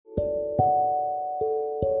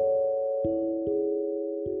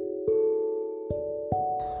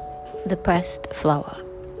The pressed flower.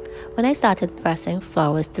 When I started pressing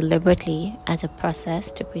flowers deliberately as a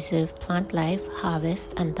process to preserve plant life,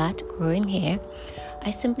 harvest, and that growing here,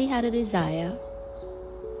 I simply had a desire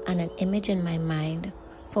and an image in my mind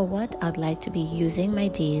for what I'd like to be using my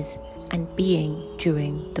days and being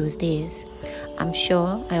during those days. I'm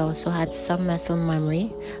sure I also had some muscle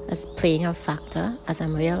memory as playing a factor, as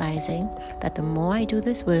I'm realizing that the more I do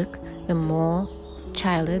this work, the more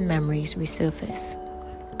childhood memories resurface.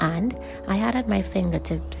 And I had at my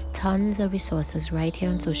fingertips tons of resources right here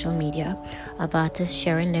on social media of artists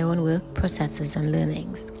sharing their own work, processes, and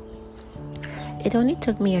learnings. It only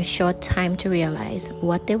took me a short time to realize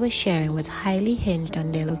what they were sharing was highly hinged on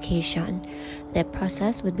their location. Their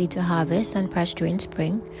process would be to harvest and press during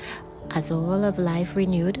spring, as all of life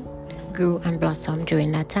renewed, grew and blossomed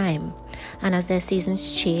during that time. And as their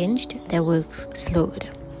seasons changed, their work slowed.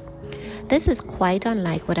 This is quite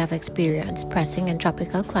unlike what I've experienced pressing in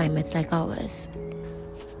tropical climates like ours.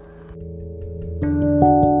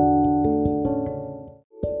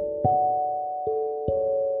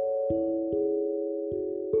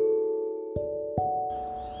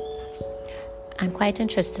 And quite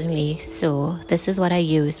interestingly, so this is what I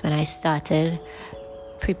used when I started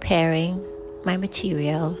preparing my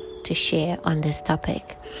material to share on this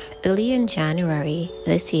topic. Early in January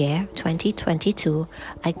this year, 2022,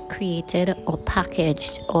 I created or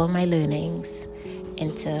packaged all my learnings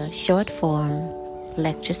into short form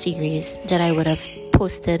lecture series that I would have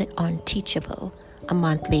posted on Teachable a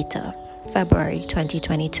month later, February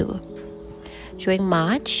 2022. During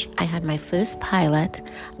March, I had my first pilot,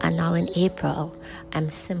 and now in April,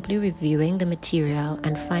 I'm simply reviewing the material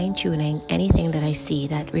and fine-tuning anything that I see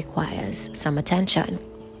that requires some attention.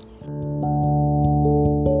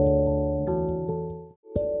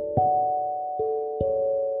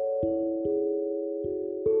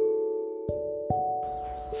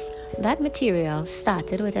 That material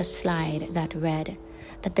started with a slide that read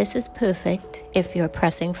that this is perfect if you're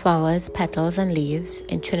pressing flowers, petals, and leaves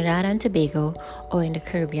in Trinidad and Tobago or in the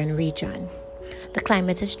Caribbean region. The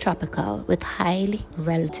climate is tropical with high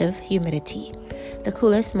relative humidity. The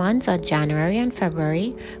coolest months are January and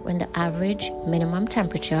February, when the average minimum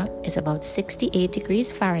temperature is about 68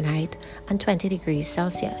 degrees Fahrenheit and 20 degrees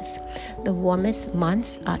Celsius. The warmest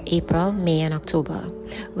months are April, May, and October,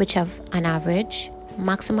 which have an average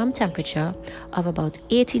maximum temperature of about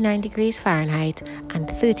 89 degrees Fahrenheit and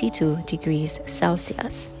 32 degrees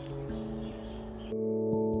Celsius.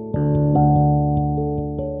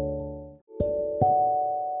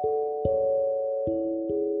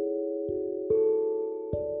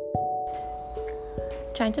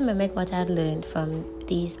 Trying to mimic what I had learned from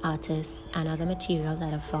these artists and other material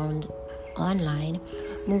that I found online,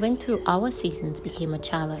 moving through our seasons became a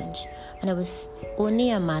challenge, and it was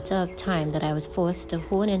only a matter of time that I was forced to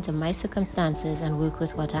hone into my circumstances and work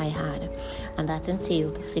with what I had, and that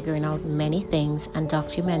entailed figuring out many things and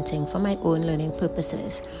documenting for my own learning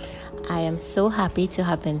purposes. I am so happy to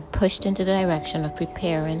have been pushed into the direction of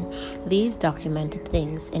preparing these documented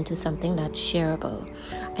things into something that's shareable.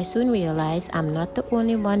 I soon realized I'm not the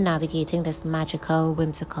only one navigating this magical,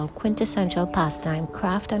 whimsical, quintessential pastime,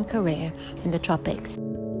 craft, and career in the tropics.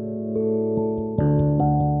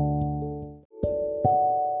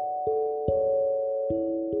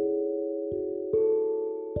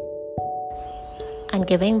 And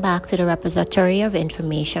giving back to the repository of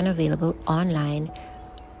information available online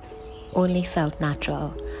only felt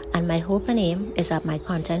natural, and my hope and aim is that my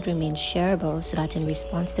content remains shareable so that in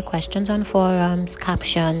response to questions on forums,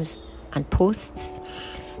 captions, and posts,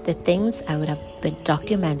 the things I would have been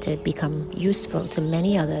documented become useful to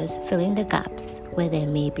many others, filling the gaps where there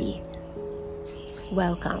may be.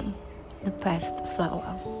 Welcome, the pressed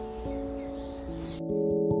flower.